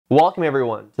Welcome,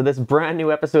 everyone, to this brand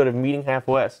new episode of Meeting Half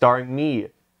West, starring me,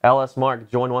 LSMark,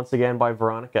 joined once again by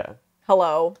Veronica.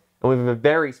 Hello. And we have a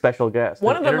very special guest,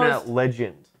 One an of the internet most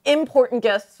legend. Important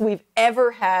guests we've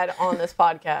ever had on this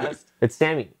podcast. It's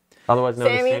Sammy, otherwise known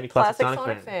as Sammy Classic SammyClassicSonicFan.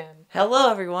 Sonic Fan. Hello,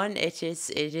 everyone. It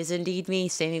is indeed me,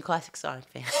 Sammy Classic Sonic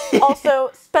Fan.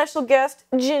 Also, special guest,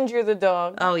 Ginger the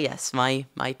dog. Oh yes, my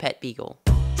pet beagle.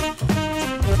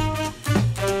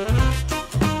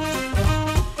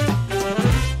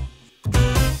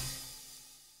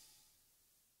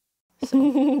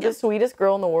 The sweetest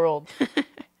girl in the world.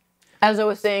 As I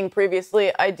was saying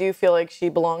previously, I do feel like she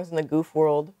belongs in the goof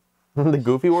world. The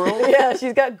Goofy world? Yeah,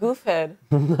 she's got goof head.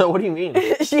 What do you mean?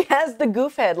 She has the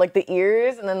goof head, like the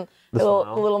ears, and then the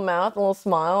little mouth, a little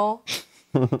smile.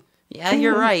 Yeah,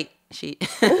 you're right.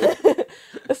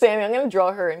 Sammy, I'm gonna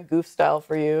draw her in goof style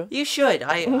for you. You should.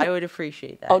 I would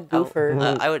appreciate that. I'll goof her.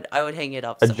 I would hang it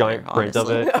up. A somewhere, giant print of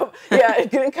honestly. it. Yeah,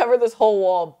 it's gonna cover this whole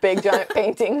wall. Big giant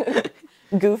painting.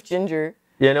 Goof Ginger.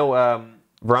 Yeah, no,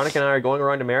 Veronica and I are going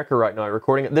around America right now,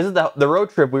 recording. This is the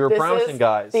road trip we were promising,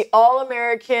 guys. The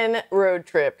all-American road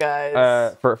trip,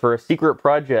 guys. For a secret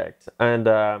project, and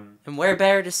And where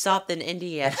better to stop than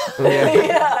Indiana?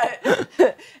 Yeah.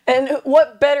 And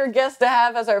what better guest to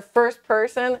have as our first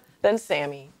person than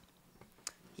Sammy?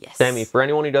 Yes. Sammy, for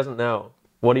anyone who doesn't know,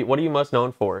 what are you most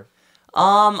known for?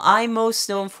 I'm most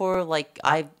known for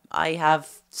I have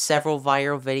several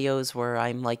viral videos where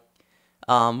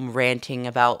I'm ranting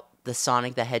about the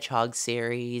Sonic the Hedgehog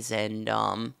series and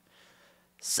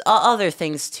other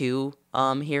things too,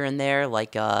 here and there,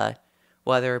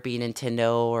 whether it be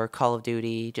Nintendo or Call of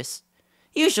Duty, just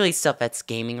usually stuff that's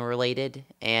gaming related.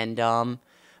 And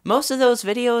most of those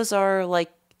videos are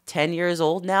 10 years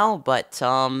old now, but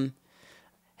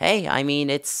hey, I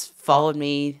mean, it's followed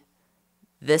me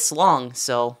this long,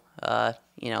 so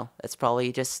that's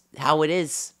probably just how it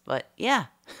is. But yeah.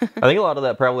 I think a lot of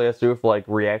that probably has to do with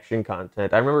reaction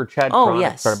content. I remember Chad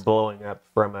Chronic started blowing up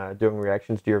from doing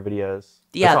reactions to your videos.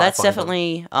 Yeah, that's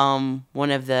definitely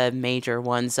one of the major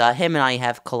ones. Him and I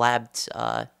have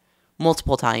collabed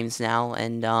multiple times now,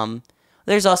 and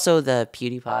there's also the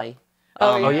PewDiePie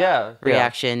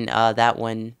reaction. That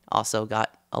one also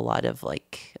got a lot of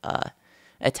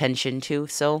attention too.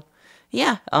 So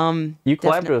yeah, you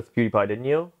collabed with PewDiePie, didn't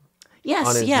you? Yes,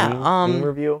 on his yeah. meme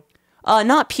review.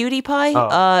 Not PewDiePie.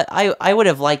 Oh. I would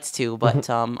have liked to, but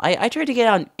I tried to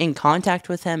get in contact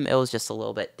with him. It was just a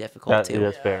little bit difficult too.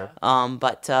 That's fair.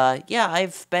 But yeah,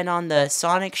 I've been on the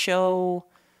Sonic show.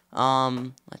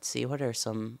 Let's see, what are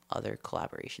some other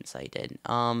collaborations I did?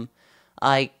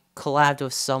 I collabed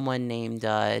with someone named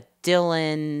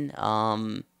Dylan.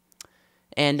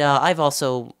 And I've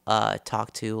also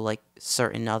talked to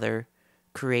certain other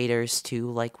creators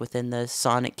too, within the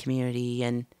Sonic community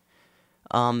and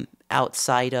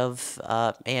outside of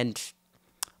and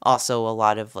also a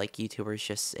lot of YouTubers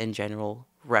just in general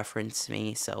reference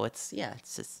me, so it's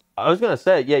just. I was gonna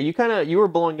say, yeah, you were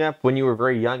blowing up when you were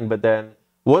very young, but then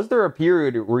was there a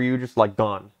period where you just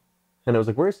gone, and it was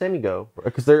where's Sammy go?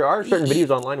 Because there are certain videos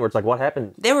online where it's what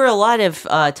happened. There were a lot of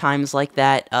times like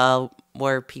that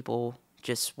where people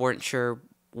just weren't sure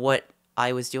what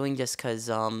I was doing, just because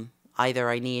either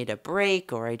I needed a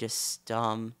break or I just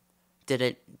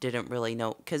didn't really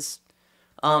know, because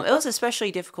it was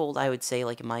especially difficult, I would say,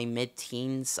 in my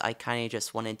mid-teens. I kind of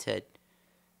just wanted to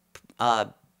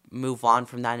move on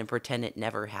from that and pretend it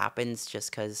never happens,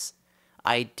 just because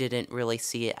I didn't really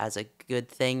see it as a good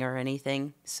thing or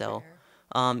anything. So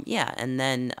yeah, and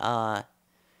then but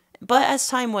as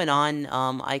time went on,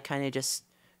 I kind of just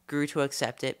grew to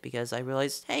accept it, because I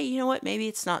realized, hey, you know what, maybe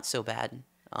it's not so bad.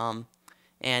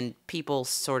 And people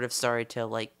sort of started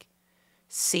to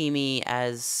see me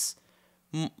as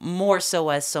more so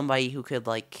as somebody who could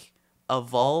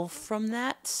evolve from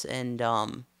that. And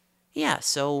yeah,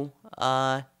 so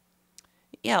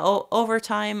yeah, over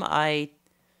time I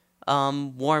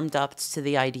warmed up to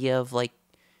the idea of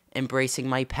embracing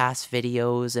my past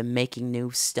videos and making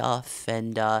new stuff,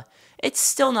 and it's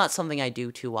still not something I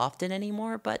do too often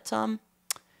anymore, but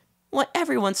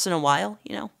every once in a while,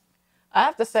 I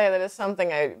have to say that it's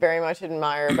something I very much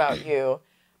admire about you.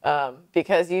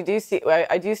 Because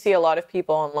I do see a lot of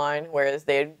people online, whereas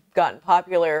they had gotten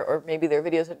popular, or maybe their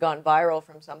videos had gone viral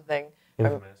from something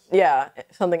infamous.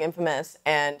 Something infamous,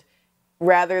 and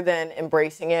rather than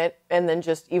embracing it and then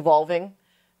just evolving,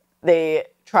 they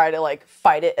try to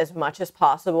fight it as much as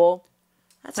possible.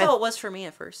 That's how it was for me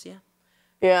at first, yeah.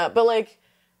 Yeah, but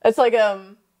it's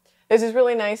there's this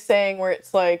really nice saying where it's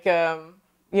the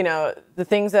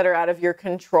things that are out of your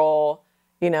control,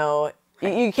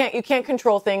 you can't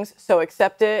control things, so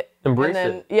accept it. Embrace and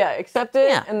then, it. Yeah, accept it,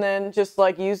 Yeah. and then just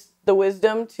like use the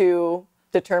wisdom to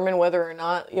determine whether or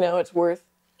not it's worth.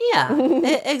 Yeah,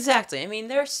 exactly. I mean,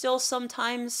 there's still some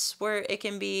times where it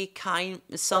can be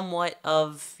somewhat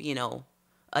of,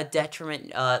 a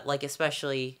detriment, like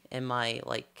especially in my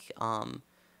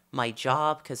my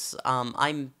job, because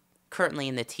I'm currently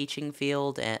in the teaching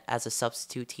field as a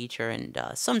substitute teacher, and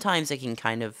sometimes it can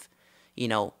kind of, you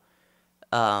know,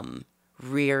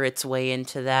 rear its way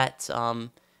into that.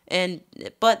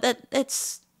 But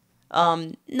it's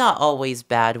not always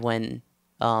bad when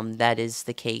that is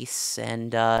the case,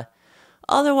 and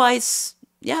otherwise,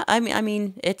 yeah, I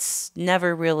mean, it's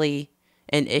never really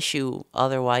an issue.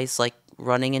 Otherwise, like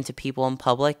running into people in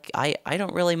public, I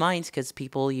don't really mind because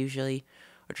people usually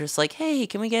are just like, hey,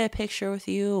 can we get a picture with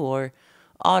you or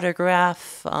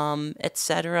autograph,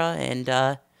 etc. And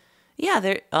yeah,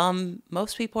 there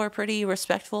most people are pretty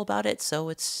respectful about it, so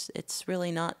it's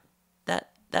really not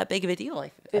that big of a deal.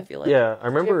 I feel like. Yeah, I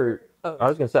remember. I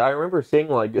was gonna say I remember seeing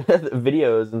like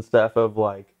videos and stuff of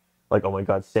like oh my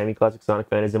god, Sammy Classic Sonic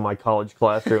Fan is in my college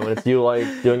classroom, and it's you like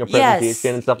doing a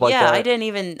presentation and stuff like that. Yeah, I didn't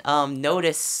even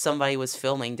notice somebody was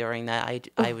filming during that.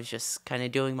 I was just kind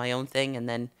of doing my own thing, and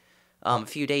then a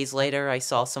few days later, I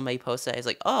saw somebody post it. I was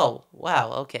like, oh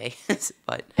wow, okay.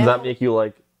 But Does that make you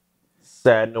like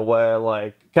sad in a way,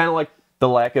 like kind of like the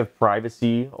lack of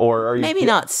privacy, or are you maybe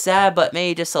not sad, but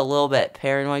maybe just a little bit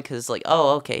paranoid because like,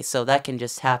 oh, okay, so that can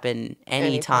just happen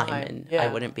anytime, and I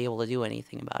yeah. wouldn't be able to do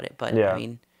anything about it. But Yeah. I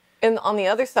mean, And on the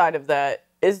other side of that,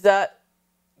 is that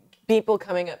people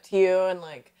coming up to you and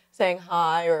like saying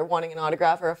hi or wanting an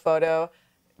autograph or a photo?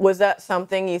 Was that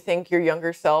something you think your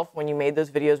younger self, when you made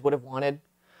those videos, would have wanted?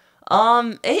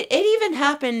 it even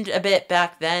happened a bit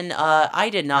back then. I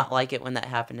did not like it when that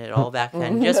happened at all back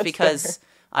then, just That's because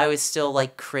I was still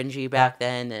like cringy back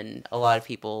then, and a lot of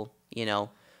people,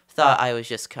 thought I was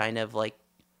just kind of like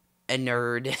a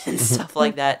nerd and stuff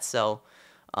like that. So,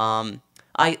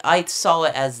 I saw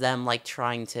it as them like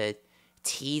trying to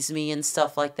tease me and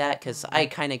stuff like that, because I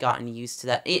kind of gotten used to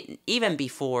that. Even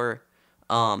before,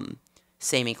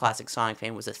 Sammy Classic Sonic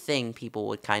Fan was a thing, people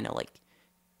would kind of like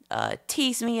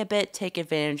tease me a bit, take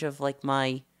advantage of like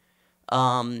my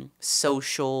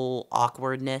social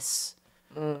awkwardness.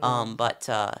 But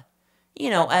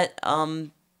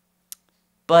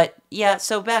but yeah,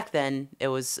 so back then it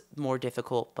was more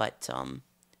difficult, but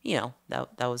that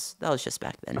was just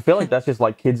back then. I feel like that's just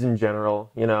like kids in general,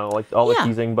 like all the Yeah.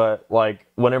 teasing, but like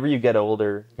whenever you get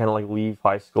older, kind of like leave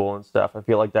high school and stuff, I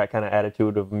feel like that kind of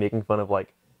attitude of making fun of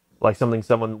like something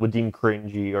someone would deem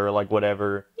cringy or like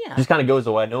whatever, Yeah. just kind of goes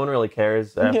away. No one really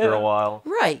cares after Yeah. a while.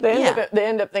 Right. They Yeah.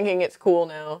 end up thinking it's cool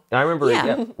now. And I remember,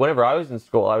 Yeah. whenever I was in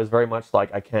school, I was very much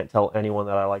like, I can't tell anyone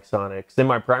that I like Sonic. 'Cause in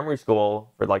my primary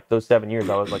school, for like those 7 years,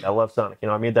 I was like, I love Sonic.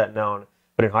 I made that known.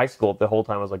 But in high school, the whole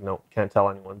time, I was like, no, can't tell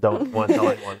anyone. Don't want to tell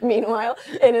anyone. Meanwhile,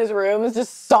 in his room is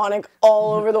just Sonic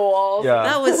all over the walls. Yeah.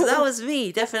 That was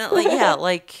me, definitely. Yeah,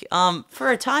 like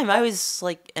for a time I was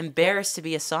like embarrassed to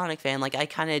be a Sonic fan. Like I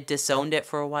kind of disowned it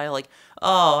for a while. Like,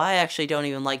 oh, I actually don't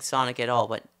even like Sonic at all.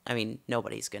 But I mean,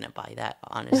 nobody's gonna buy that,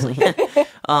 honestly.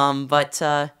 But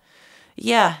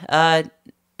yeah,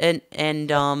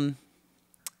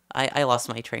 I lost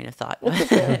my train of thought.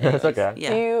 That's okay.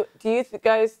 Yeah. Do you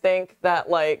guys think that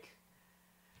like?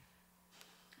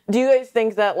 Do you guys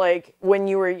think that like when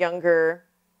you were younger,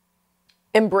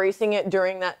 embracing it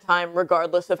during that time,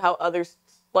 regardless of how others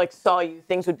like saw you,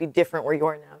 things would be different where you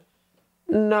are now?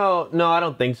 No, I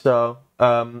don't think so.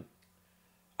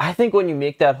 I think when you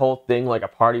make that whole thing like a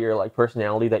part of your like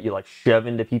personality that you like shove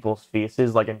into people's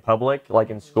faces, like in public, like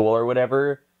in school or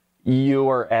whatever, you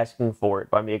are asking for it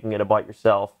by making it about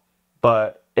yourself.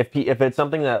 But if it's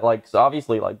something that like, so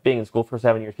obviously like being in school for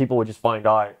 7 years, people would just find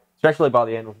out, especially by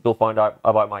the end when people find out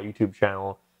about my YouTube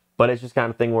channel. But it's just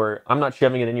kind of thing where I'm not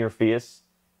shoving it in your face.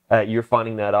 You're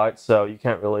finding that out, so you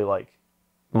can't really like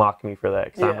mock me for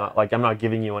that, because I'm not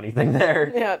giving you anything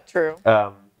there. Yeah, true.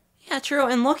 Yeah, true.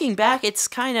 And looking back, it's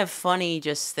kind of funny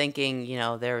just thinking,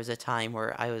 there was a time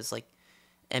where I was like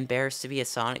embarrassed to be a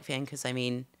Sonic fan, because I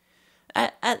mean,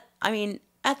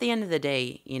 at the end of the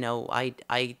day,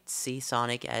 I see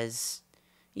Sonic as,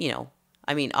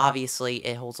 I mean, obviously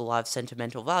it holds a lot of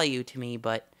sentimental value to me,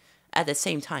 but at the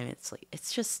same time, it's like,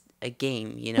 it's just a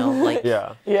game, like,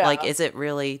 Yeah. like, is it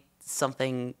really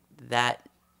something that,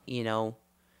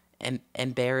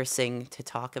 embarrassing to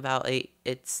talk about?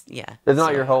 It's It's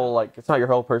not your whole it's not your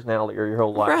whole personality or your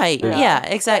whole life. right. It's Yeah,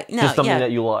 exactly. No, just something yeah.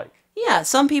 that you like. Yeah,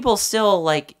 some people still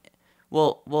like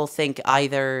will think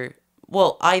either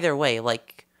way.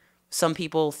 Like some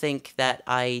people think that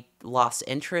I lost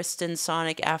interest in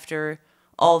Sonic after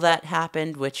all that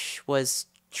happened, which was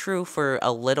true for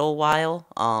a little while.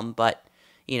 But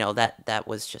you know, that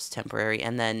was just temporary.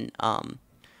 And then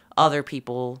other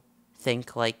people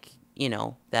think like, you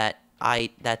know,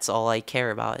 that's all I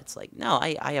care about. It's like, no,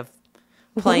 I have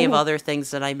plenty of other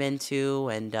things that I'm into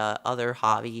and other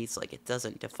hobbies. Like, it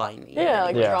doesn't define me. Yeah,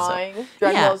 like Yeah. drawing,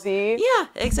 Dragon Ball Z. Yeah,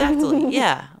 exactly.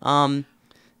 Yeah. And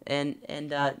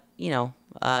you know,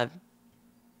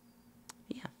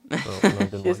 yeah. Oh, no,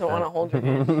 didn't She doesn't like want to that. hold your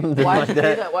hand. Didn't Why'd like you do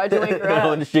that? Why'd you wake her I up?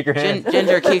 wanted to shake her hand.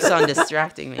 Ginger keeps on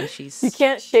distracting me. You She's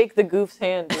can't shake the goof's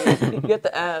hand, dude. You can get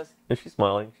the ass. Is she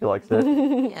smiling? She likes it.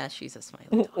 yeah, she's a smiley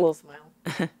dog. Little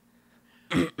smile.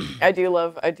 I do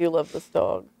love this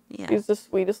dog. Yeah. She's the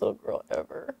sweetest little girl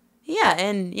ever. Yeah,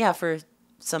 and yeah, for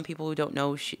some people who don't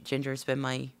know, Ginger's been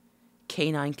my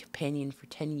canine companion for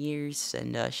 10 years,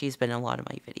 and she's been in a lot of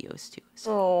my videos too.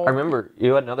 So. Oh, I remember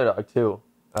you had another dog too.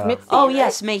 Mitzi. Oh right?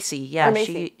 yes, Macy. Yeah, Or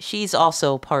Macy. she's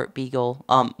also part beagle.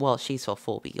 Well, she's a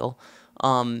full beagle.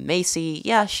 Macy,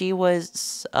 yeah, she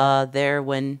was there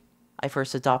when I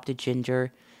first adopted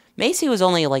Ginger. Macy was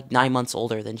only like 9 months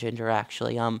older than Ginger,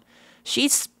 actually.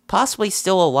 She's possibly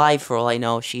still alive for all I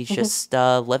know. She's just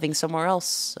living somewhere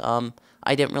else.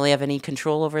 I didn't really have any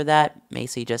control over that.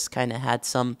 Macy just kind of had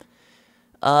some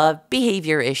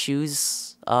behavior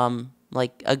issues,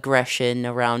 like aggression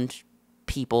around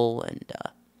people, and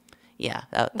yeah,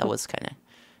 that was kind of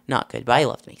not good. But I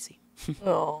loved Macy.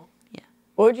 Oh. Yeah.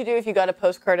 What would you do if you got a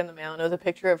postcard in the mail and it was a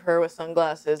picture of her with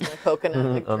sunglasses and a coconut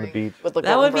like, On the drink beach. with, like,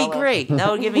 That an would be umbrella? great.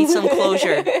 That would give me some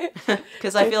closure,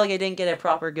 because I feel like I didn't get a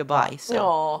proper goodbye. So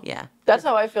Aw. yeah, That's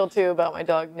how I feel too about my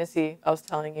dog Missy. I was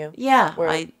telling you. yeah,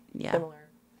 We're yeah, Similar.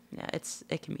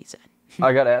 it can be said.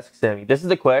 I gotta ask Sammy. This is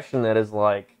the question that has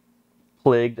like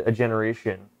plagued a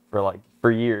generation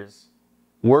for years.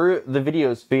 Were the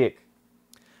videos fake?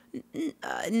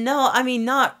 No, I mean,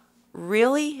 not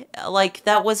really. Like,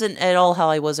 that wasn't at all how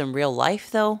I was in real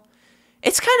life, though.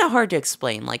 It's kind of hard to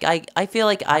explain. Like, I feel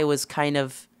like I was kind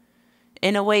of,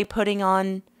 in a way, putting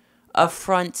on a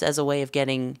front as a way of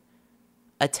getting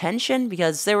attention,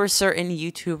 because there were certain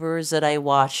YouTubers that I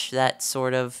watched that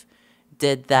sort of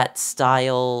did that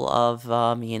style of,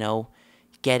 you know,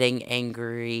 getting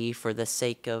angry for the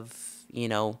sake of, you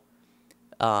know,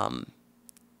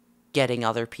 getting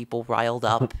other people riled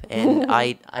up, and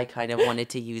I kind of wanted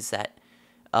to use that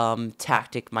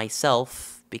tactic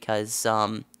myself, because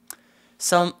some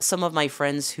of my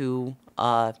friends who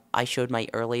I showed my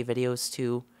early videos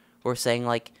to were saying,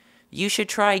 like, you should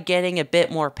try getting a bit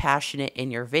more passionate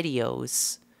in your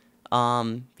videos,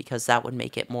 because that would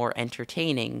make it more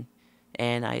entertaining.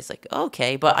 And I was like,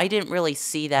 okay, but I didn't really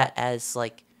see that as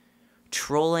like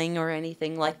trolling or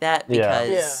anything like that,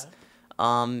 because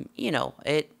you know,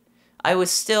 I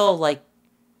was still like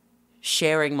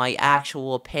sharing my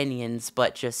actual opinions,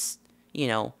 but just, you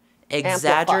know,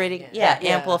 exaggerating,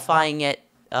 amplifying it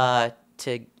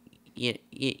to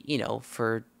you know,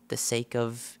 for the sake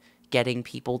of getting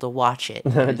people to watch it.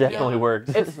 It definitely worked.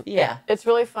 It's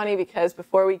really funny because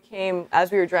before we came,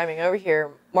 as we were driving over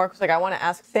here, Mark was like, I want to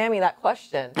ask Sammy that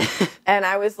question. And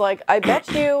I was like, I bet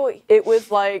you it was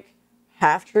like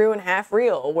half true and half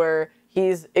real, where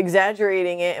he's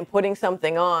exaggerating it and putting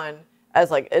something on as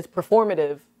like it's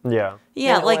performative. Yeah.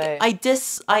 Yeah, in a like way.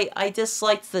 I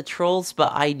disliked the trolls,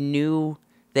 but I knew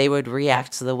they would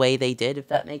react to the way they did, if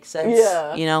that makes sense.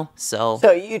 Yeah. You know? So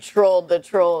you trolled the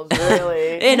trolls,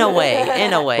 really. in a way.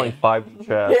 Playing 5D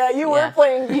chess. Yeah, you were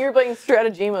playing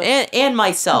strategy mode. And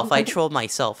myself, I trolled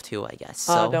myself too, I guess.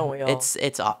 So don't we all?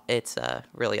 It's a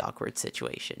really awkward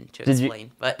situation to Did you-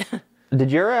 explain, but Did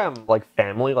your like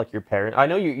family, like your parents? I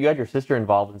know you had your sister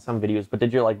involved in some videos, but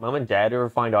did your like mom and dad ever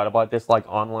find out about this like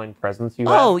online presence you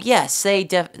had? oh yes,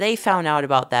 they found out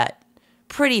about that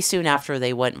pretty soon after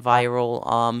they went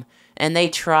viral. And they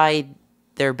tried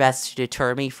their best to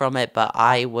deter me from it, but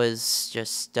I was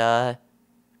just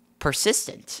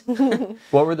persistent.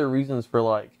 What were the reasons for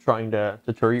like trying to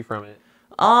deter you from it?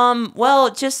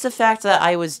 Well, just the fact that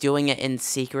I was doing it in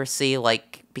secrecy,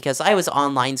 like, because I was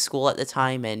online school at the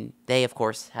time, and they, of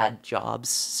course, had jobs,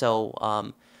 so,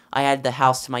 I had the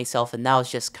house to myself, and that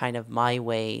was just kind of my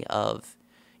way of,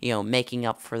 you know, making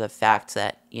up for the fact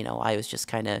that, you know, I was just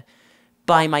kind of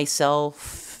by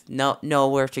myself,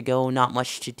 nowhere to go, not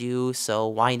much to do, so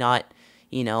why not,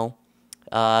 you know,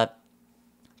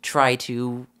 try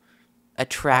to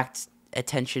attract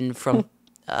attention from,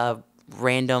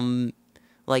 random,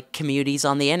 like, communities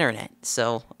on the internet.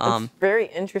 So It's very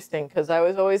interesting because I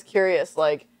was always curious,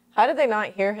 like, how did they not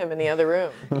hear him in the other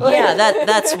room? yeah,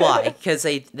 that's why, because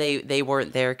they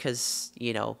weren't there because,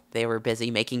 you know, they were busy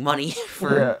making money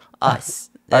for us.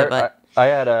 I I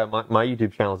had my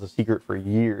YouTube channel is a secret for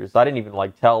years. I didn't even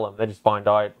like tell them. They just find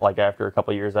out like after a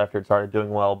couple of years after it started doing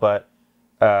well. But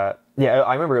yeah,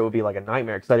 I remember it would be like a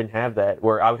nightmare because I didn't have that,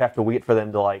 where I would have to wait for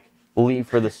them to like leave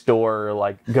for the store, or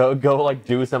like go like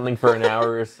do something for an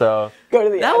hour or so. Go to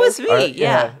the That was me, Or-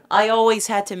 yeah. I always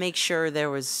had to make sure there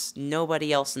was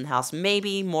nobody else in the house.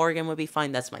 Maybe Morgan would be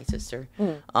fine. That's my sister.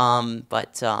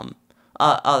 But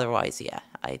otherwise, yeah,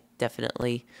 I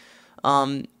definitely.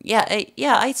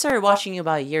 I started watching you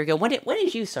about a year ago. When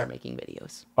did you start making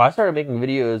videos? I started making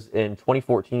videos in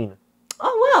 2014.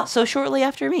 Oh wow, so shortly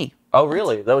after me. Oh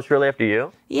really? That was shortly after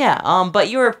you? Yeah. But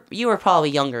you were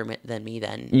probably younger than me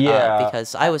then. Yeah.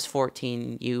 Because I was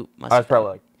 14. You must. I was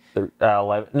probably like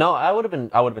 11. No, I would have been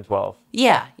 12.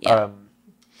 Yeah. Yeah.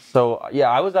 So yeah,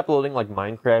 I was uploading like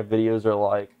Minecraft videos or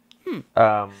like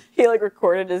He like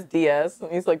recorded his DS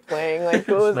and he's like playing like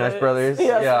what was Smash it? Brothers.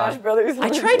 Yeah, Yeah. Smash Brothers. I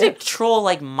tried to troll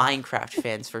like Minecraft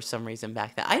fans for some reason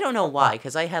back then. I don't know why,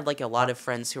 because I had like a lot of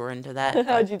friends who were into that.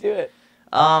 How'd you do it?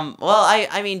 Well,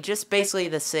 I mean, just basically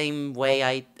the same way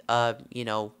I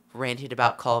ranted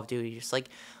about Call of Duty, just like,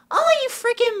 all you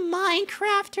freaking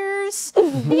Minecrafters,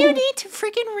 you need to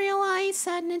freaking realize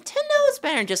that Nintendo's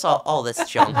better, and just all this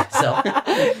junk. So,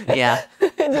 yeah.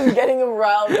 Just getting him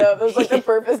riled up. It was like the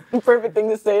perfect thing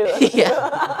to say to them.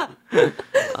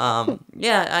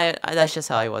 Yeah. That's just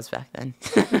how I was back then.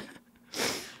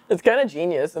 It's kind of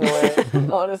genius in a way,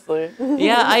 honestly.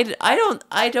 Yeah, I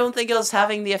don't think it was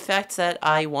having the effect that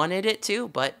I wanted it to,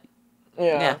 but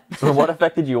yeah. So what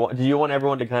effect did you want? Did you want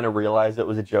everyone to kind of realize it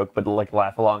was a joke, but like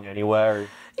laugh along anyway? Or?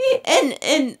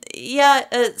 And yeah,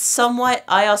 somewhat.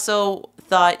 I also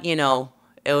thought, it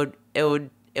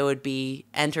would be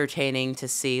entertaining to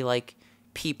see like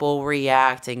people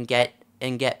react and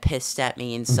get pissed at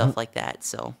me and stuff like that.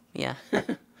 So yeah,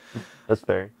 That's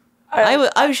fair.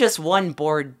 I was just one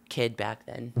bored kid back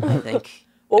then, I think.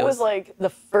 What was like the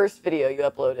first video you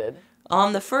uploaded?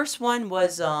 The first one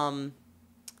was I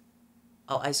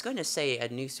was going to say a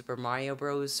new Super Mario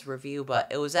Bros. Review, but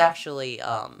it was actually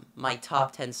my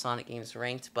top 10 Sonic games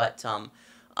ranked. But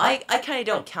I kind of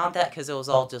don't count that because it was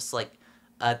all just like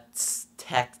a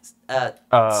text,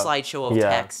 slideshow of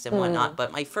text and whatnot.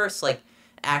 But my first like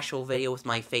actual video with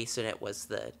my face in it was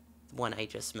the one I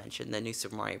just mentioned, the new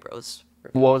Super Mario Bros.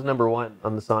 Review. What was number 1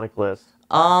 on the Sonic list?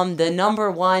 The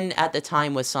number 1 at the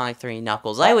time was Sonic 3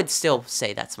 Knuckles. I would still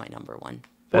say that's my number 1.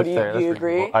 That's do you- fair. do you That's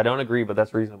agree? reasonable. I don't agree, but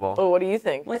that's reasonable. Oh, what do you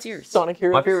think? What's yours? Sonic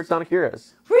Heroes. My favorite Sonic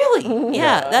Heroes. Really?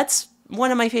 Yeah, that's one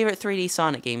of my favorite 3D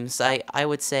Sonic games. I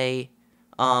would say,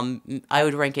 I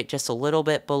would rank it just a little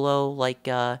bit below like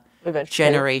Adventure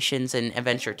Generations and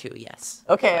Adventure 2. Yes.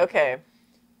 2. Okay.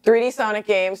 3D Sonic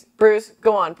games. Bruce,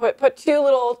 go on. Put two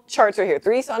little charts right here.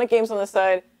 3D Sonic games on this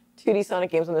side, 2D Sonic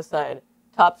games on this side.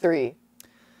 Top 3.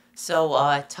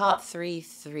 So top 3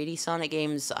 3D Sonic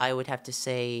games, I would have to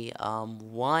say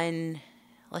 1.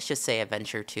 Let's just say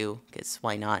Adventure 2, because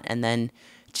why not? And then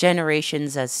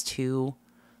Generations as 2.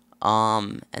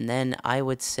 And then I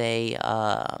would say,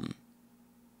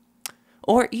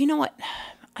 or you know what?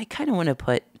 I kind of want to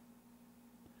put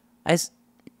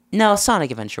no,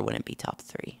 Sonic Adventure wouldn't be top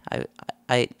 3.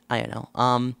 I don't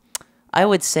know. I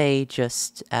would say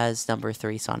just as number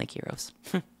 3 Sonic Heroes.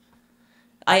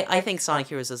 I think Sonic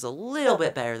Heroes is a little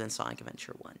bit better than Sonic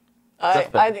Adventure 1.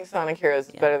 I think Sonic Heroes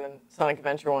is better than Sonic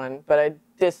Adventure 1, but I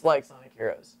dislike Sonic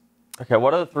Heroes. Okay,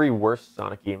 what are the 3 worst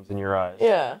Sonic games in your eyes?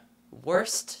 Yeah.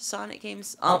 Worst Sonic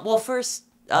games? Well, first,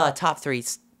 top 3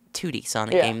 2D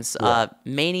Sonic games.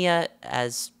 Mania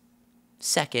as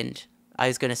second. I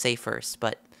was going to say first,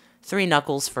 but 3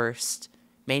 Knuckles first,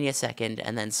 Mania second,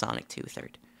 and then Sonic 2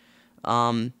 third.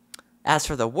 As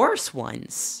for the worst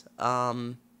ones,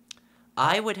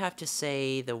 I would have to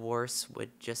say the worst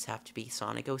would just have to be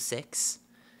Sonic 06,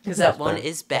 because that one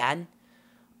is bad.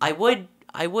 I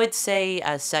would say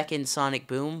as second Sonic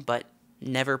Boom, but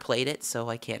never played it, so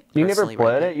I can't. You never personally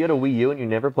played rank it? You had a Wii U and you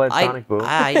never played Sonic Boom?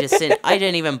 I just didn't. I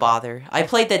didn't even bother. I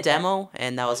played the demo,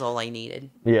 and that was all I needed.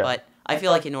 Yeah. But I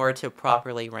feel like in order to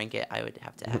properly rank it, I would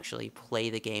have to actually play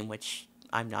the game, which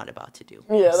I'm not about to do.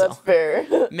 Yeah, So, that's fair.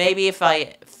 maybe if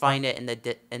I find it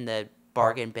in the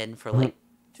bargain bin for like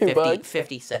 $2.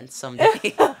 50 cents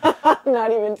someday.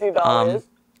 Not even $2.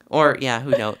 Or yeah,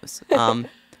 who knows?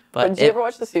 But Did you ever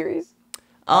watch the series?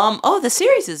 the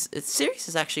series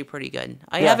is actually pretty good.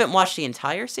 I haven't watched the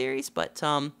entire series, but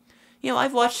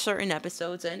I've watched certain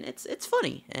episodes and it's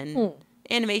funny and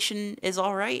animation is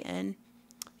all right, and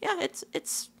yeah, it's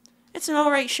an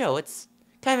all right show. It's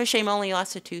kind of a shame it only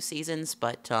lasted 2 seasons,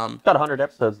 but It's got 100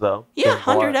 episodes, though. yeah, That's a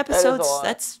lot. 100 episodes. lot.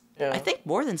 That's Yeah. I think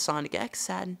more than Sonic X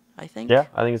had. I think. Yeah,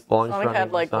 I think it's the longest Sonic running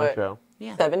had, like, Sonic what? show.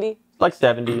 Yeah. 70? like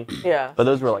 70. Yeah. But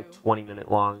those were like 20-minute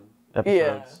long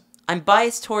episodes. I'm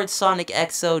biased towards Sonic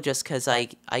XO just because I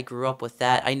grew up with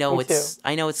that. I know Me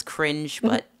it's cringe,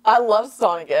 but I love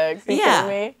Sonic X. You Yeah.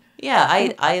 kidding me? yeah,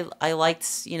 I liked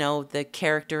the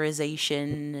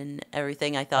characterization and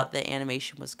everything. I thought the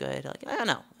animation was good. Like I don't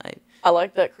know. I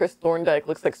like that Chris Thorndike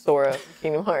looks like Sora from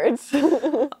Kingdom Hearts.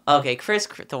 Okay, Chris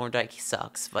Thorndike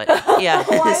sucks, but yeah,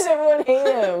 Why does everyone hate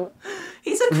him?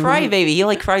 he's a crybaby. He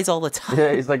like cries all the time.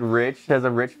 Yeah, he's like rich, has a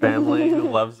rich family who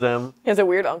loves him. He has a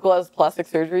weird uncle, has plastic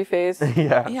surgery face.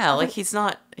 Yeah. Yeah, like he's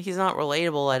not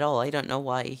relatable at all. I don't know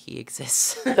why he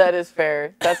exists. That is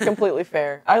fair. That's completely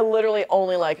fair. I literally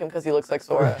only like him because he looks like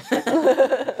Sora.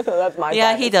 So that's my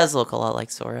Yeah, bias. he does look a lot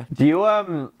like Sora. Do you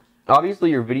obviously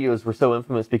your videos were so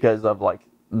infamous because of like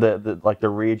the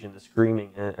rage and the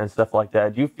screaming and stuff like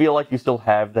that. Do you feel like you still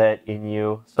have that in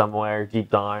you somewhere deep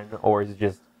down, or is it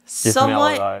just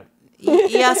mellowed out?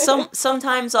 Yeah,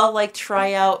 sometimes I'll like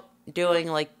try out doing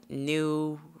like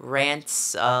new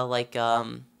rants. Like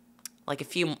a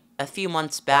few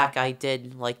months back, I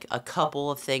did like a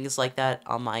couple of things like that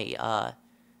on my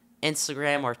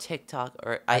Instagram or TikTok,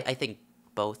 or I think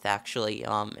both actually.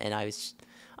 And I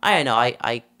don't know,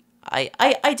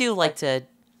 I do like to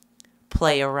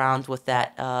play around with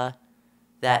that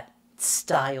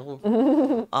style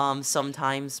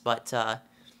sometimes, but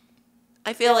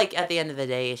I feel like at the end of the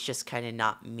day it's just kind of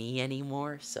not me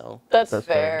anymore, so That's That's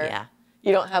fair. fair. yeah.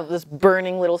 You don't have this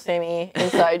burning little Sammy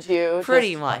inside you.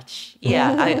 Pretty much.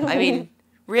 Yeah. I mean,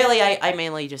 really I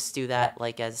mainly just do that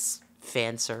like as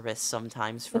fan service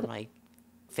sometimes for my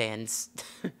fans.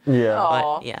 Yeah.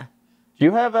 Aw. But yeah. Do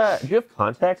you have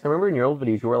contacts? I remember in your old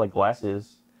videos you wore like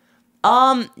glasses.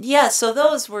 Yeah, so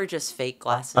those were just fake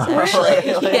glasses, Oh,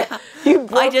 actually. really? Yeah. You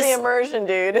broke just- the immersion,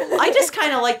 dude. I just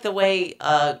kind of like the way,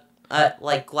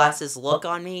 like, glasses look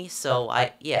on me, so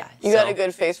You got a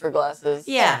good face for glasses.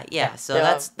 Yeah, so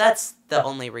Yeah. that's the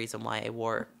only reason why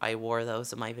I wore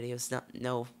those in my videos.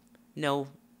 No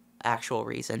actual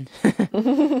reason.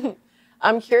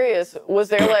 I'm curious, was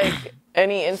there like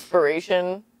any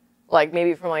inspiration, like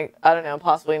maybe from like, I don't know,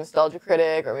 possibly Nostalgia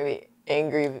Critic or maybe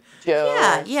Angry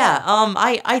Joe? Yeah.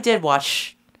 I did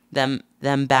watch them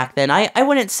back then. I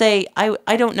wouldn't say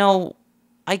I don't know.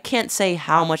 I can't say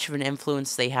how much of an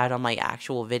influence they had on my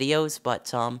actual videos, but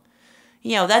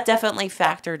that definitely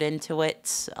factored into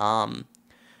it.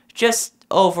 Just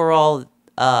overall,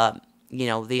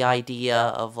 the idea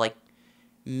of like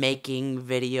making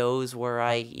videos where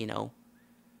I,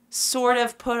 sort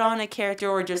of put on a character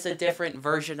or just a different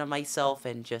version of myself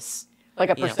and just Like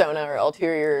a persona or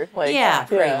ulterior, like... yeah,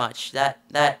 pretty much. That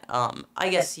I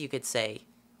guess you could say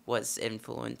was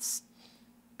influenced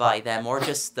by them or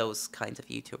just those kinds of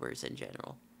YouTubers in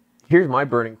general. Here's my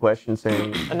burning question,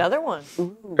 Sammy. Another one.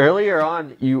 Ooh. Earlier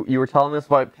on, you were telling us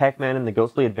about Pac-Man and the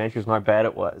Ghostly Adventures and how bad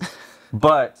it was.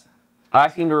 But I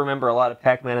seem to remember a lot of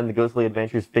Pac-Man and the Ghostly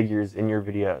Adventures figures in your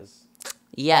videos.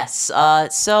 Yes,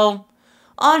 so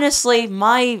honestly,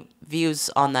 my views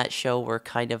on that show were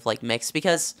kind of like mixed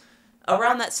because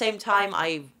around that same time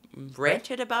I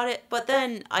ranted about it, but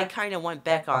then I kind of went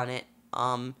back on it,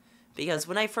 because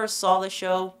when I first saw the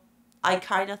show, I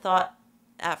kind of thought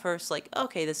at first, like,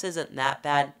 okay, this isn't that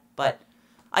bad, but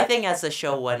I think as the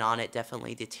show went on, it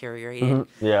definitely deteriorated.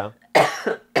 Mm-hmm. Yeah.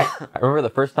 I remember the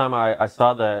first time I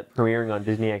saw that premiering on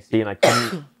Disney XD,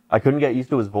 and I couldn't get used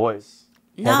to his voice.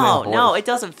 No, Pac-Man's voice. it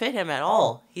doesn't fit him at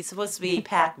all. He's supposed to be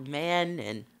Pac-Man,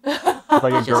 and It's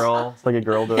like a girl. It's like a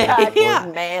girl doing Yeah. his voice. Yeah.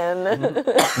 Man.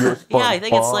 You're yeah, I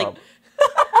think it's like,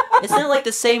 SpongeBob. isn't it like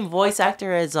the same voice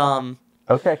actor as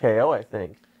OKKO, I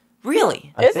think.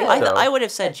 Really? I Is think it? so. I would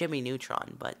have said Jimmy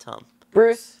Neutron, but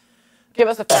Bruce, give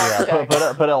us a fact Yeah,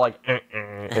 check. put it like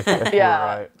if you're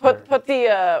Yeah. right. Put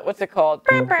the what's it called?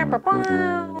 but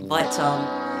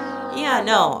yeah,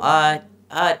 no,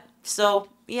 so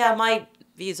yeah, my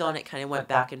views on it kind of went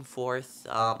back and forth.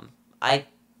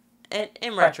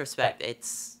 In retrospect,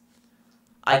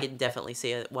 I can definitely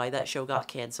see why that show got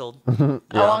canceled. Yeah.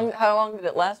 How long did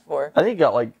it last for? I think it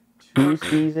got like 2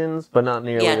 seasons, but not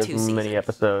nearly Yeah, as 2 many seasons.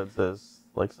 episodes as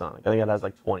like Sonic. I think it has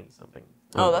like 20 something.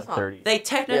 Oh, that's like not- 30. They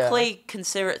technically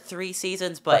consider it 3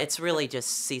 seasons, but it's really just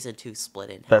season 2 split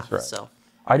in half. That's right. So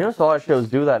I noticed a lot of shows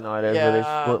do that nowadays, where they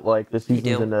Yeah. split like the seasons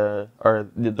do. into, or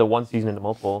the one season into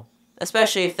multiple.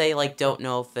 especially if they like don't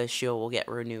know if the show will get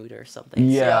renewed or something.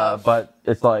 Yeah, Yeah. but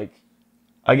it's like,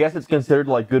 I guess it's considered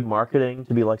like good marketing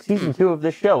to be like season 2 of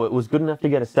this show. It was good enough to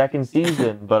get a second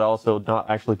season, but also not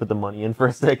actually put the money in for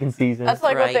a second season. That's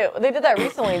like Right. what they did that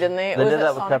recently, didn't they? They Was did it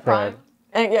that with Sonic Cuphead. Prime?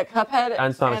 And yeah, Cuphead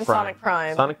and Sonic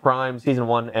Prime. Sonic Prime season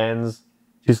 1 ends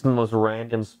just in the most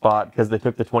random spot because they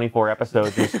took the 24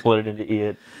 episodes and split it into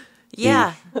it.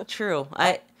 Yeah, true.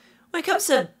 When it comes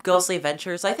to Ghostly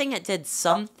Adventures, I think it did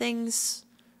some things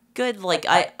good. Like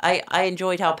I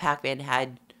enjoyed how Pac-Man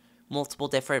had multiple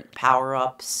different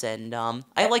power-ups, and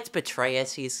I liked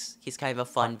Betrayus. He's kind of a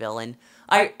fun villain.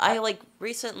 I like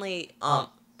recently,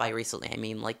 by recently I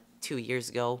mean like 2 years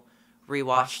ago,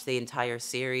 rewatched the entire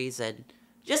series, and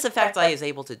just the fact I was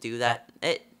able to do that,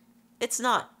 it's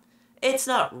not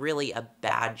really a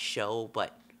bad show,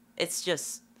 but it's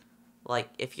just like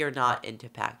if you're not into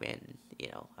Pac-Man,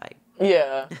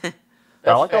 Yeah.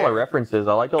 I like all fair. the references.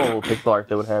 I like all the little pixel art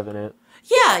they would have in it.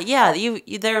 Yeah.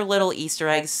 There are little Easter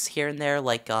eggs here and there.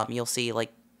 Like you'll see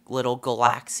like little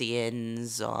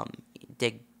Galaxians.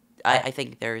 Dig. I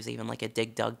think there's even like a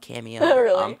Dig Dug cameo.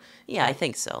 Really? Yeah, I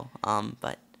think so.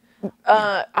 But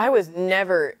I was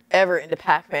never ever into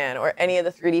Pac-Man or any of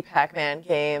the 3D Pac-Man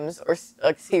games or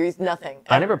like series. Nothing.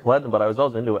 I never played them, but I was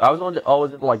always into it. I was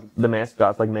always into like the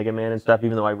mascots, like Mega Man and stuff.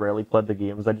 Even though I rarely played the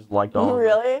games, I just liked all. of them.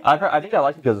 Really? I think I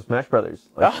liked it because of Smash Brothers,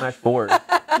 like Smash 4.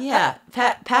 yeah,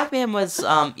 Pac-Man was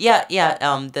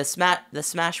the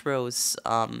Smash Bros.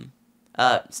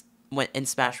 When in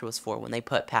Smash Bros. 4 when they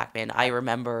put Pac-Man, I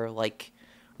remember like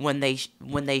when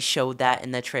they showed that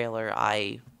in the trailer,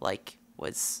 I like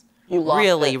was. You lost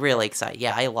really, it. really excited.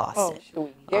 Yeah, I lost it.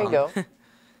 Shoot. There you go.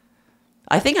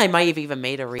 I think I might have even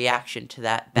made a reaction to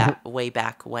that way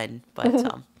back when.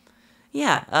 But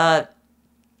yeah.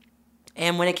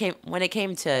 And when it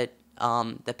came to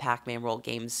the Pac-Man World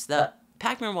games, the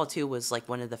Pac-Man World 2 was like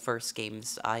one of the first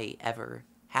games I ever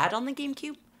had on the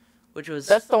GameCube, which was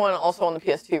That's the one also on the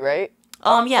PS2, right?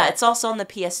 yeah, it's also on the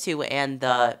PS2 and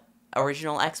the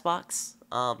original Xbox.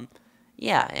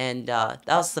 Yeah, and that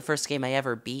was the first game I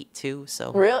ever beat too.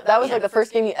 So Really? That was yeah. like the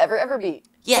first game you ever beat.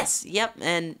 Yes, yep,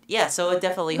 and yeah, so it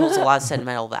definitely holds a lot of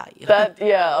sentimental value.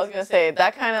 Yeah, I was gonna say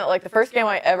that kind of like the first game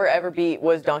I ever beat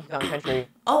was Donkey Kong Country.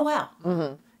 Oh wow.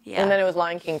 Mm-hmm. Yeah. And then it was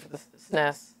Lion King for the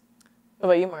SNES. What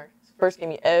about you, Mark? First game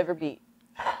you ever beat?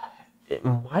 It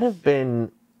might have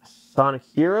been Sonic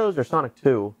Heroes or Sonic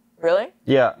 2. Really?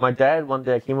 Yeah, my dad one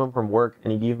day I came home from work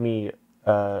and he gave me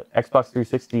Xbox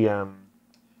 360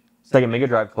 Sega Mega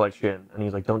Drive collection, and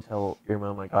he's like, "Don't tell your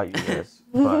mom I got you this,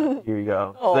 but here you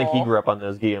go." I think he grew up on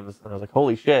those games, and I was like,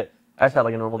 "Holy shit!" I just had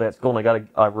like a normal day at school, and I got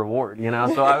a reward,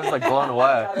 So I was like blown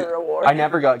away. Got a reward. I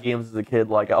never got games as a kid,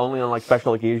 like only on like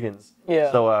special occasions.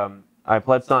 Yeah. So I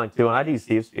played Sonic 2, and I do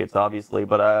Steve Skates obviously,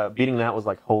 but beating that was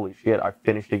like, holy shit! I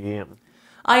finished a game.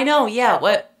 I know. Yeah.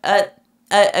 What?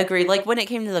 Agreed. Like when it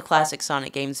came to the classic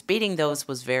Sonic games, beating those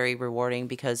was very rewarding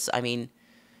because I mean,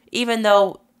 even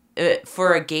though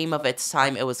for a game of its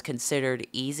time, it was considered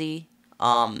easy.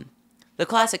 The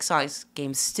classic Sonic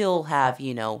games still have,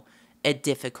 a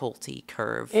difficulty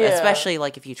curve, especially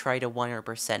like if you try to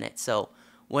 100% it. So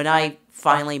when I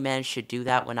finally managed to do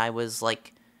that when I was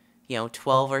like,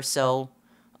 12 or so,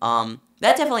 that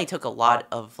definitely took a lot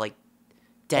of like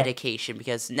dedication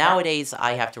because nowadays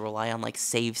I have to rely on like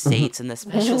save states and the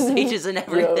special stages and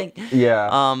everything.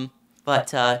 Yeah.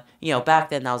 But back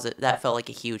then that felt like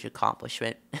a huge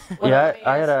accomplishment. Yeah,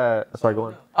 I had a. Sorry, go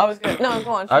on. I was gonna. No,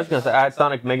 go on. I was gonna say I had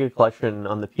Sonic Mega Collection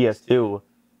on the PS2,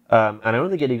 and I don't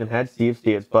think it even had Steve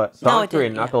States, but Sonic 3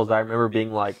 and Knuckles I remember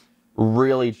being like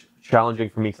really challenging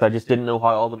for me because I just didn't know how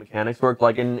all the mechanics worked.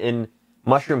 Like in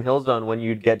Mushroom Hill Zone, when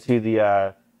you'd get to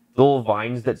the little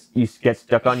vines that you get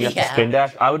stuck on, you have to spin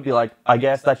dash. I would be like, I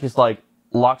guess that's just like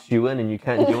locks you in and you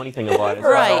can't do anything about it.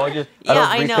 So Right. I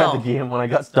don't restart the game when I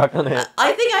got stuck on it.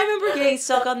 I think I remember getting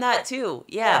stuck on that too.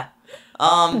 Yeah.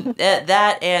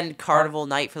 That and Carnival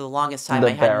Night for the longest time.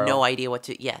 I had no idea what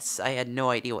to. Yes, I had no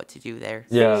idea what to do there.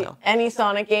 Yeah. So. Any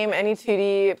Sonic game, any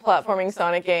 2D platforming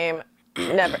Sonic game,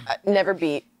 never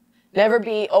beat. Never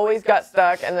beat, always got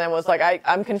stuck, and then was like,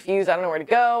 I'm confused, I don't know where to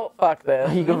go, fuck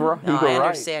this. You go right. No, I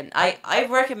understand. I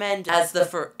recommend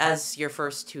as your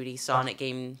first 2D Sonic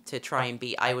game to try and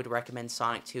beat, I would recommend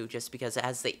Sonic 2 just because it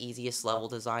has the easiest level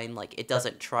design. Like, it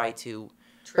doesn't try to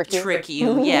trick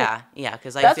you. Yeah,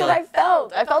 because I feel I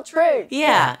felt. I felt tricked.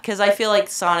 Yeah, because I feel like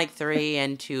Sonic 3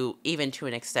 and even to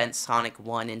an extent Sonic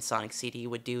 1 and Sonic CD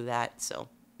would do that. So,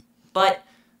 but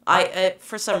I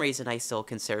for some reason I still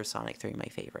consider Sonic 3 my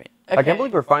favorite. Okay. I can't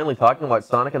believe we're finally talking about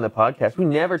Sonic in the podcast. We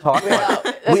never talk about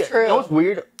it. That's true. You know what's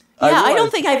weird? Yeah, I don't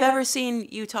realized- think I've ever seen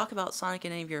you talk about Sonic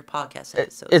in any of your podcast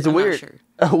episodes. It's I'm weird.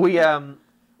 Not sure.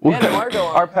 We Margo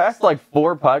on. our past like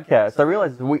 4 podcasts, I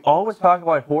realized we always talk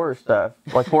about horror stuff,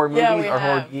 like horror movies Yeah, we or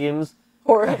horror have. games.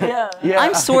 Yeah. Yeah,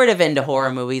 I'm sort of into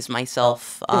horror movies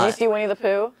myself. Did you see Winnie the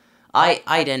Pooh?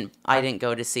 I didn't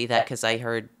go to see that because I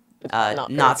heard not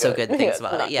not so very good good. things Yeah,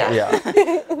 about not it. Yeah.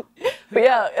 Yeah. But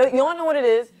yeah, you want to know what it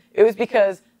is? It was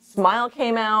because Smile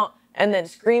came out, and then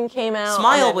Scream came out.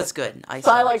 Smile was good.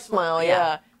 I like Smile,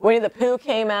 yeah. Winnie the Pooh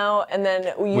came out, and then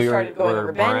you started going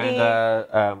over Bendy.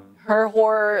 Miranda, her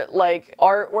horror like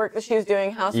artwork that she was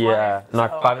doing, Housewife. Yeah, and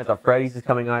like 5 Nights at Freddy's is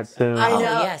coming out soon. I know.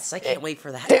 Oh yes, I can't wait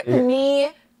for that.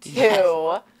 Me too.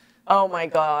 Yes. Oh my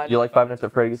god. You like 5 Nights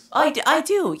at Freddy's? I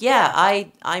do. Yeah,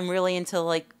 I'm really into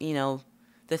like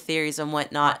the theories and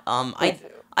whatnot. I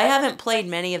haven't played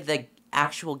many of the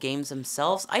actual games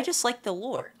themselves. I just like the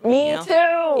lore. Me too.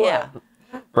 Yeah.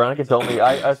 Veronica told me,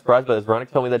 I was surprised by this.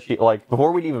 Veronica told me that she, like,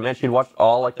 before we'd even met, she'd watched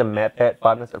all, like, the Matt Pat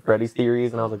 5 Nights at Freddy's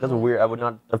theories, and I was like, that's weird. I would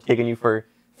not have taken you for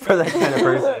that kind of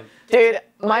person. Dude,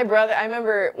 my brother, I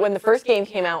remember when the first game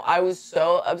came out, I was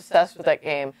so obsessed with that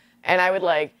game, and I would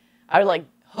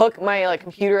hook my, like,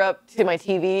 computer up to my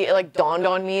TV. It, like, dawned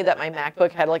on me that my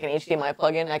MacBook had, like, an HDMI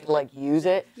plug-in, and I could, like, use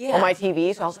it on my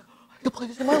TV, so I was like, I could play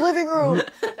this in my living room.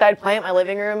 So I'd play it in my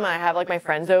living room, and I'd have, like, my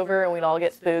friends over, and we'd all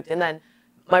get spooked, and then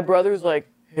my brother was like,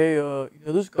 hey,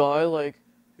 this guy, like,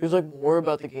 he was like more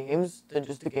about the games than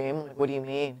just the game. I'm like, what do you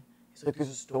mean? He's like, there's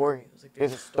a story. I was like,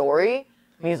 there's a story?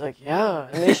 And he's like, yeah.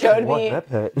 And they showed me,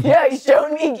 yeah, he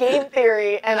showed me game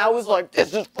theory, and I was like,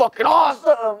 this is fucking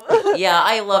awesome. Yeah,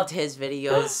 I loved his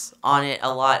videos on it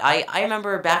a lot. I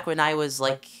remember back when I was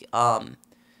like,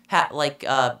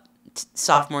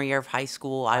 sophomore year of high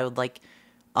school, I would like,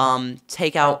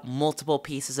 take out multiple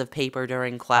pieces of paper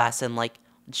during class and like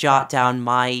jot down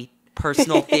my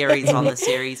personal theories on the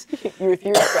series. You were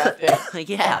theory crafting.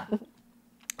 Yeah.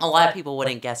 A lot of people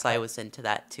wouldn't guess I was into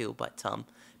that too, but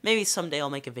maybe someday I'll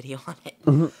make a video on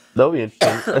it. That'll be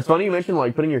interesting. It's funny you mentioned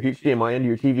like putting your HDMI into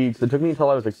your TV, because it took me until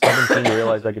I was like 17 to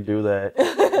realize I could do that.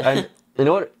 And you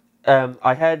know what?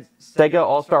 I had Sega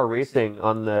All-Star Racing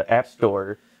on the App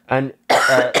Store, and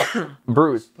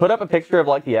Bruce put up a picture of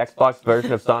like the Xbox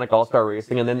version of Sonic All-Star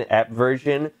Racing and then the app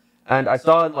version. And I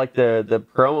saw in like the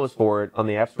promos for it on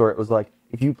the App Store, it was like,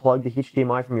 if you plug the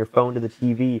HDMI from your phone to the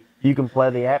TV, you can play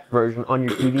the app version on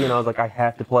your TV. And I was like, I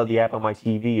have to play the app on my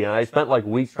TV. And I spent like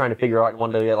weeks trying to figure out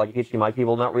one to get like HDMI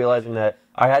cable, not realizing that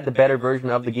I had the better version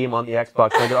of the game on the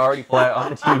Xbox, so I could already play it on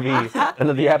the TV. And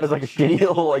then the app is like a shitty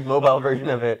little like mobile version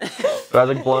of it. But I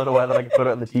was like blown away that I could put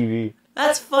it on the TV.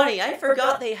 That's funny. I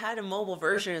forgot they had a mobile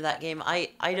version of that game. I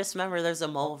just remember there's a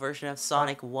mobile version of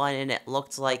Sonic 1, and it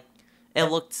looked like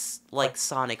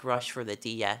Sonic Rush for the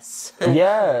DS.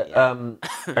 Yeah,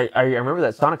 I remember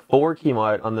that Sonic 4 came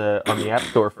out on the App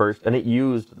Store first, and it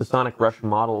used the Sonic Rush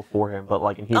model for him, but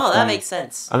like in HD. Oh, that makes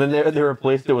sense. And then they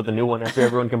replaced it with a new one after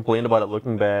everyone complained about it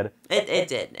looking bad. It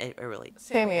did. It really did.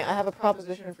 Sammy, I have a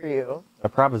proposition for you. A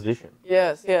proposition?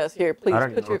 Yes. Here, please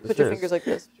put your fingers like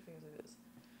this.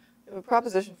 I have a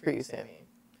proposition for you, Sammy.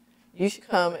 You should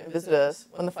come and visit us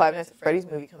when the 5 Nights at Freddy's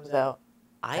movie comes out.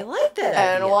 I like that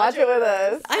and idea. Watch it with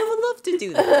us. I would love to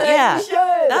do that. Yeah, you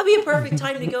should. That'd be a perfect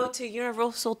time to go to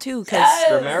Universal too,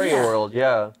 or Mario World,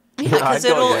 yeah. Yeah, because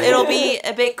it'll be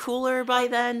a bit cooler by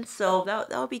then, so that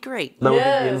would be great. That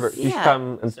would be you should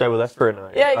come and stay with us for a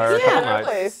night. Yeah, or a couple nights,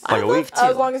 place. like a week.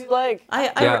 As long as you like.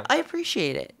 I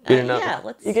appreciate it.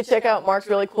 Let's. You could check out Mark's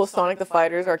really cool Sonic the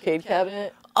Fighters arcade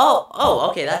cabinet. Oh,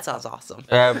 okay, that sounds awesome.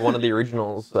 I have one of the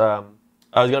originals. I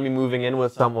was gonna be moving in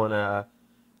with someone.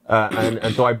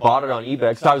 And so I bought it on eBay,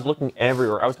 because I was looking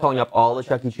everywhere. I was calling up all the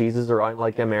Chuck E. Cheese's around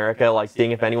like America, like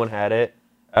seeing if anyone had it.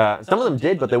 Some of them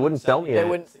did, but they wouldn't sell me it.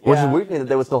 Which is weird that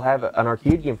they would still have an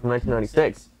arcade game from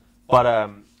 1996. But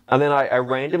and then I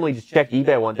randomly just checked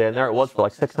eBay one day, and there it was for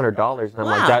like $600. And I'm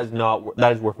like,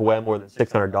 that is worth way more than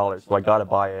 $600. So I gotta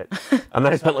buy it. And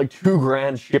then I spent like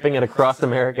 $2,000 shipping it across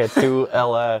America to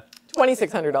LA.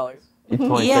 $2,600.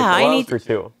 Yeah, I need for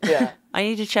two. Yeah. I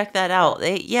need to check that out.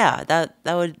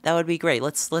 That would be great.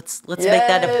 Let's make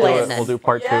that a plan then. We'll do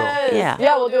part 2. Yeah.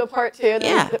 Yeah, we'll do a part 2.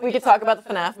 Yeah. We could talk about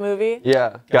the FNAF movie.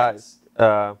 Yeah, guys.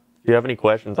 If you have any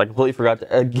questions, I completely forgot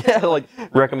to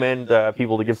recommend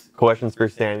people to give questions for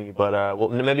Sammy, but well,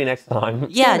 maybe next time.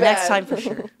 Yeah, next time for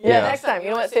sure. Yeah, next time. You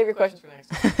know what? Save your questions for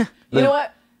next time. You know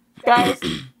what, guys?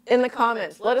 In the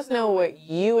comments, let us know what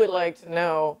you would like to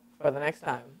know for the next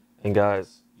time. And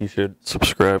guys, you should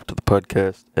subscribe to the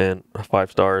podcast and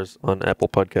 5 stars on Apple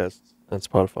Podcasts and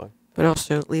Spotify. But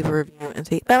also leave a review and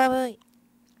say bye.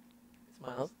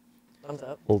 Smiles. Thumbs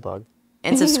up. Bulldog.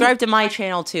 And subscribe to my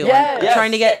channel too. Yes. I'm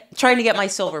trying to get my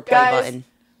silver play button.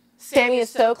 Sammy is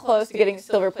so close to getting a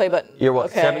silver play button. You're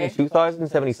what, 72,000,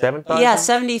 77,000? Yeah,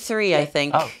 73, I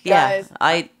think. Oh. Yeah.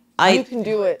 Guys, you can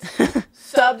do it.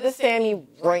 Sub to Sammy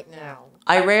right now.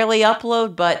 I rarely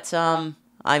upload, but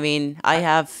I mean, I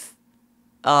have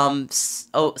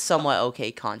somewhat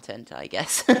okay content, I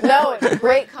guess. No, it's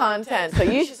great content, so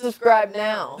you should subscribe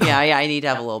now. Yeah, I need to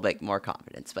have a little bit more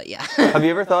confidence, but yeah. Have you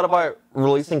ever thought about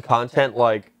releasing content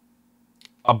like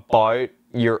about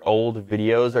your old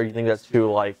videos, or do you think that's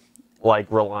too like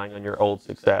relying on your old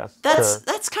success?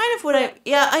 That's kind of what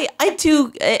I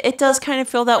do. It does kind of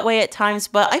feel that way at times,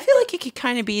 but I feel like it could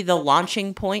kind of be the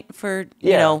launching point for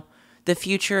you know the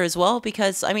future as well,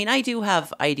 because I mean I do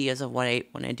have ideas of what I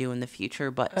want to do in the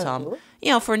future, but you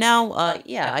know, for now,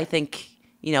 yeah, I think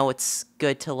you know it's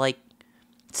good to like,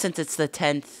 since it's the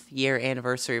 10th year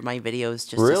anniversary of my videos,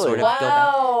 just to sort of go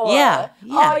back. Yeah.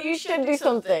 Oh, you should do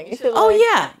something. You should,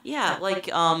 Yeah. Like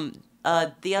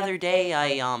the other day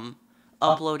I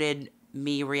uploaded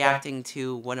me reacting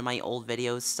to one of my old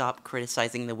videos, Stop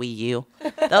Criticizing the Wii U.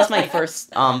 That was my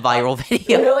first viral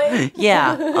video. Really?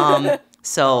 Yeah.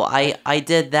 So I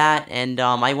did that, and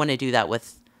I want to do that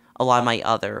with a lot of my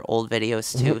other old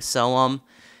videos too. So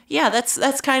yeah,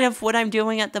 that's kind of what I'm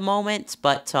doing at the moment,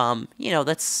 but you know,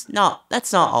 that's not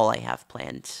all I have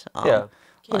planned. Yeah.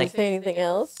 Can you say anything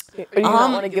else? Or do you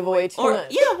not want to give away too much?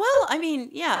 Yeah, well, I mean,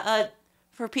 yeah,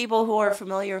 for people who are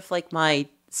familiar with like my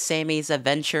Sammy's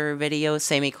adventure videos,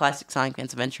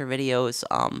 SammyClassicSonicFan's adventure videos,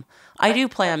 I do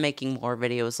plan on making more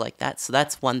videos like that. So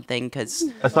that's one thing, because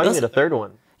I saw you made a third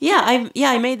one. Yeah,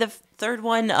 I made the third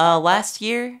one last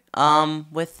year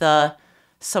with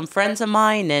some friends of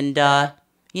mine, and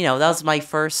you know, that was my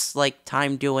first like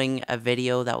time doing a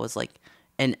video that was like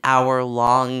an hour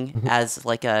long as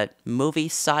like a movie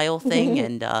style thing,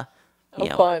 and you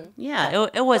know, fun. yeah,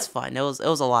 it was fun. It was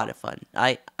a lot of fun.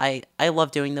 I love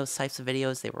doing those types of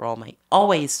videos. They were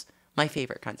always my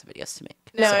favorite kinds of videos to make.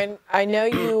 Now, So. I know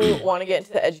you want to get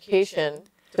into the education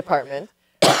department.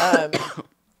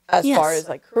 As Yes. far as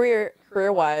like career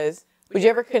wise, would you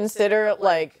ever consider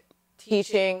like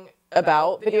teaching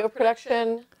about video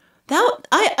production?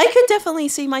 I could definitely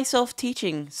see myself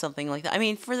teaching something like that. I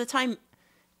mean, for the time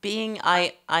being,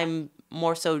 I'm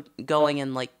more so going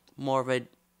in like more of a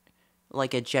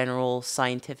general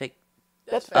scientific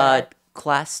That's fair.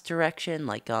 class direction,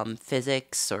 like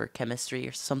physics or chemistry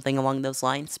or something along those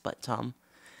lines. But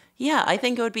yeah, I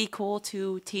think it would be cool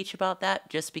to teach about that,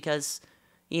 just because,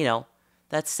 you know,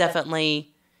 that's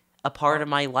definitely a part of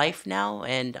my life now,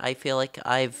 and I feel like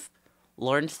I've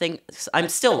learned things. I'm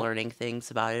still learning things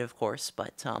about it, of course,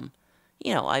 but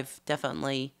you know, I've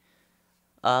definitely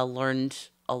learned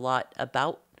a lot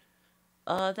about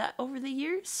that over the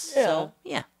years. Yeah. So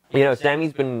yeah. You know,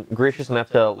 Sammy's been gracious enough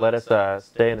to let us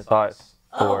stay in his house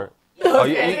for. You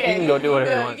can go do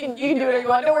whatever you want. You can do whatever you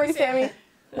want. Don't worry, Sammy.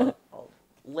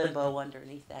 Limbo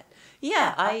underneath that.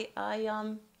 Yeah, I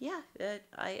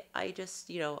just,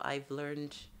 you know, I've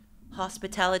learned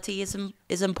hospitality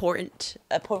is important,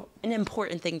 an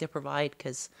important thing to provide,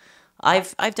 because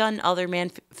I've done other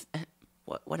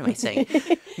what am I saying?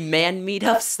 Man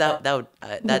meetups that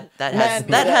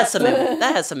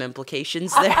has some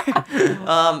implications there.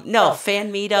 No,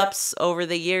 fan meetups over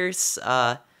the years,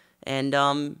 and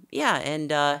yeah,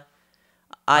 and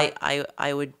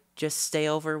I would just stay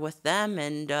over with them,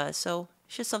 and so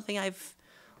it's just something I've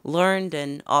learned,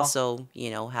 and also, you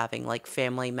know, having like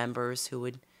family members who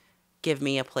would give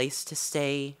me a place to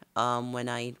stay when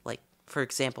I, like, for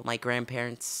example, my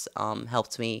grandparents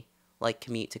helped me like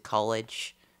commute to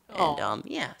college, and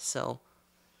yeah, so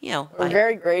you know, We're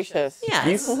very gracious. yeah,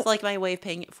 it's like my way of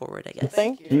paying it forward, I guess.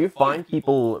 Thank you. Do you find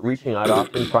people reaching out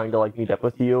often, trying to like meet up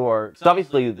with you, or because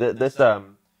obviously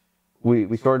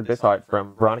we sorted this out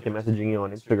from Veronica messaging you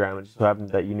on Instagram, and it just so happened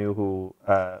that you knew who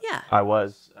I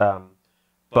was.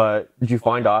 But did you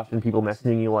find often people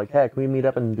messaging you like, "Hey, can we meet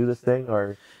up and do this thing?"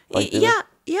 Or like, yeah,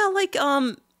 like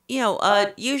you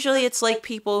know, usually it's like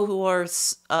people who are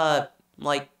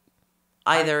like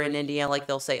either in India, like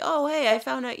they'll say, "Oh, hey, I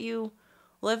found out you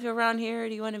live around here.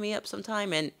 Do you want to meet up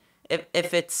sometime?" And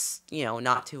if it's, you know,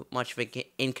 not too much of an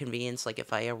inconvenience, like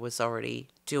if I was already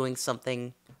doing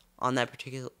something on that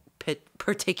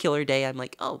particular day, I'm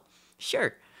like, "Oh,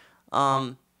 sure."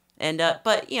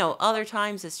 But you know, other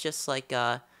times it's just like,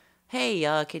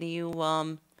 "Hey, can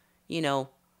you you know,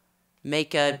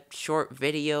 make a short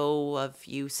video of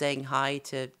you saying hi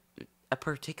to a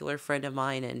particular friend of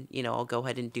mine," and you know, I'll go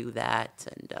ahead and do that.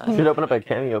 And should open up a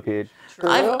Cameo page.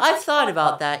 I've thought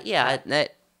about that. Yeah,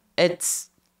 it's,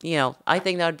 you know, I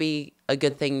think that would be a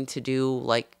good thing to do,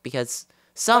 like, because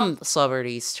some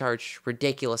celebrities charge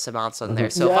ridiculous amounts on there.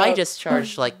 So if I just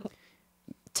charge like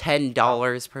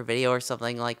 $10 per video or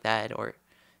something like that, or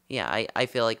yeah, I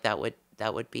feel like that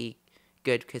would be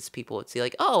good, because people would see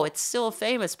like, oh, it's still a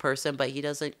famous person, but he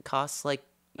doesn't cost like,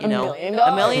 you know,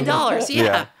 $1 million.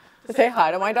 Yeah. To say hi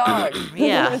to my dog.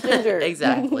 Yeah, Ginger.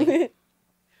 exactly.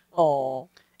 Oh.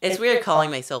 It's weird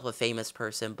calling myself a famous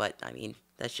person, but I mean,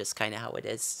 that's just kind of how it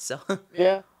is. So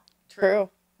Yeah. True.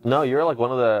 No, you're like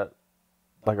one of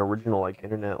like original like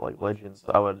internet like legends.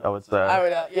 I would say. I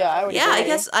would, I would. Yeah, agree.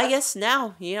 I guess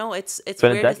now, it's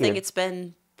been a weird to think decade. it's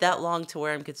been that long to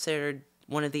where I'm considered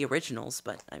one of the originals,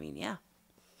 but I mean, yeah.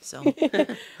 So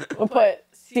We'll put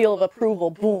seal of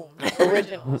approval. Boom.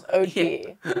 Originals.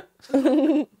 OG.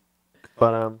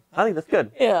 But I think that's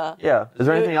good. Yeah. Yeah. Is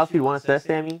there anything else you'd want to say,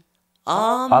 Sammy?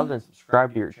 Other than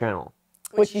subscribe to your channel.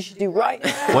 Which you should do right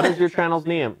now. What is your channel's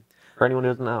name? For anyone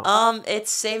who doesn't know.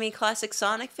 It's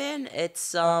SammyClassicSonicFan.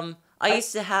 It's I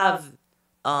used to have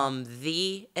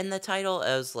the in the title.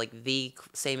 It was like the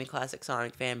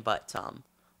SammyClassicSonicFan, but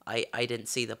I didn't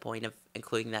see the point of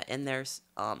including that in there.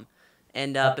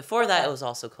 And before that, it was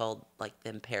also called like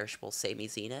the Imperishable Sammy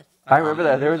Zenith. I remember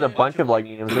that there was a bunch of like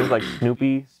names. There was like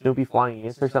Snoopy Flying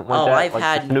East or something like that. I've like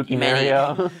had Snooki many.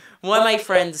 Mario. One of my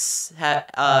friends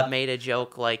made a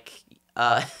joke like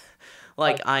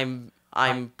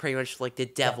I'm pretty much like the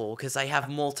devil because I have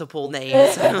multiple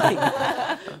names.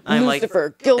 I'm like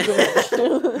Lucifer, Gilgamesh.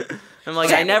 I'm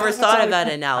like I never thought of that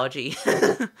analogy.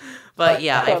 But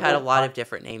yeah, I've had a lot of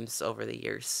different names over the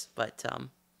years. But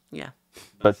yeah.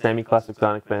 But Sammy Classic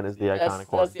Sonic Fan is the iconic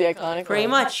one. That's the iconic Pretty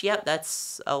one. much, yep.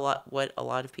 That's what a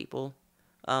lot of people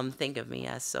think of me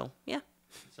as. So yeah.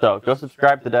 So go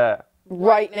subscribe to that.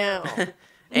 Right now.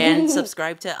 And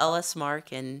subscribe to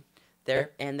LSMark and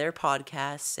their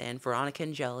podcasts and Veronica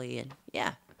and Jelly and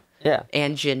yeah. Yeah.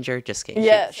 And Ginger, just kidding.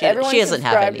 Yes, everyone she doesn't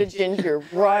have subscribe any. to Ginger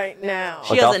right now.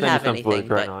 She Look, I'll doesn't send you have some footage anything,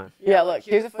 right but- now. Yeah, look,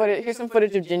 here's some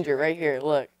footage of Ginger right here.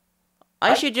 Look.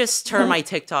 I should just turn my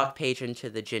TikTok page into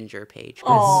the Ginger page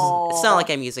Aw. because it's not like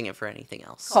I'm using it for anything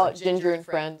else. Call it Ginger and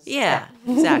Friends. Yeah,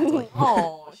 exactly.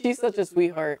 Oh, she's such a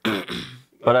sweetheart.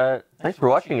 But thanks for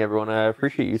watching, everyone. I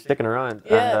appreciate you sticking around.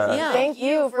 Yes, And, Yeah. thank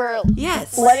you for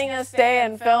Yes. letting us stay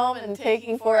and film and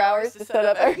taking 4 hours to set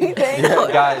up everything.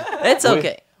 guys, It's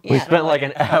okay. we Yeah. spent like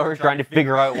an hour trying to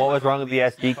figure out what was wrong with the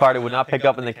SD card. It would not pick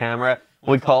up in the camera.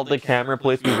 We called the camera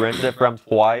place we rented it from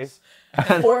twice.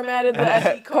 Formatted the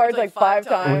SD cards like 5 We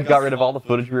times. got rid of all the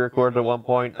footage we recorded at one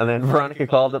point, and then Veronica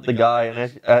called up the guy,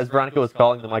 and as Veronica was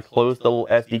calling them, I closed the little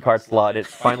SD card slot. It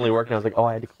finally worked, and I was like, oh,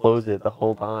 I had to close it the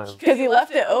whole time. Because he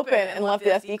left it open and left the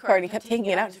SD card and he kept taking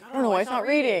it out. He's like, I don't know why it's not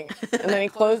reading. And then he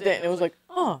closed it and it was like,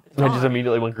 oh, it's And I just on.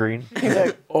 immediately went green. He's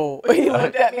like, oh. He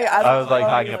looked at me. I was like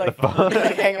hanging up the phone. He's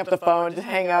like, hang up the phone. Just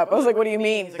hang up. I was like, what do you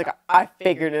mean? He's like, I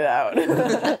figured it out.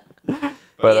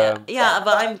 But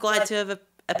But I'm glad to have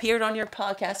appeared on your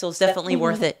podcast. It was definitely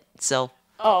worth it. So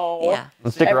Oh. yeah.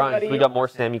 and stick around, 'cause Everybody- we got more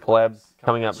Sammy collabs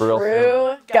coming up real soon.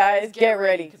 True. Guys, get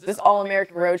ready because this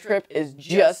all-American road trip is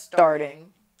just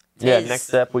starting. Yeah, Is-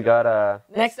 next up we got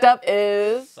Next up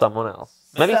is someone else.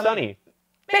 Maybe Some- Sunny.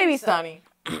 maybe Sunny.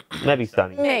 Maybe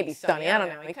Sunny. Maybe Sunny. I don't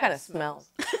know. He kind of smells.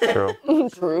 True.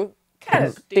 True. Kind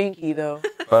of stinky though.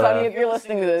 But, Sunny, if you're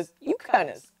listening to this, you kind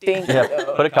of stinky Yeah,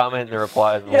 though. put a comment in the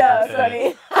replies. and we'll Yeah,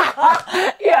 continue.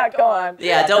 Sunny. Yeah, go on.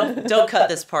 Yeah, don't cut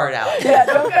this part out. Yeah,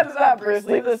 don't cut this out, Bruce.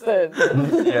 Leave this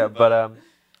in. Yeah, but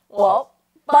Well,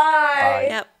 bye.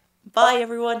 Yep. Bye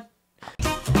everyone.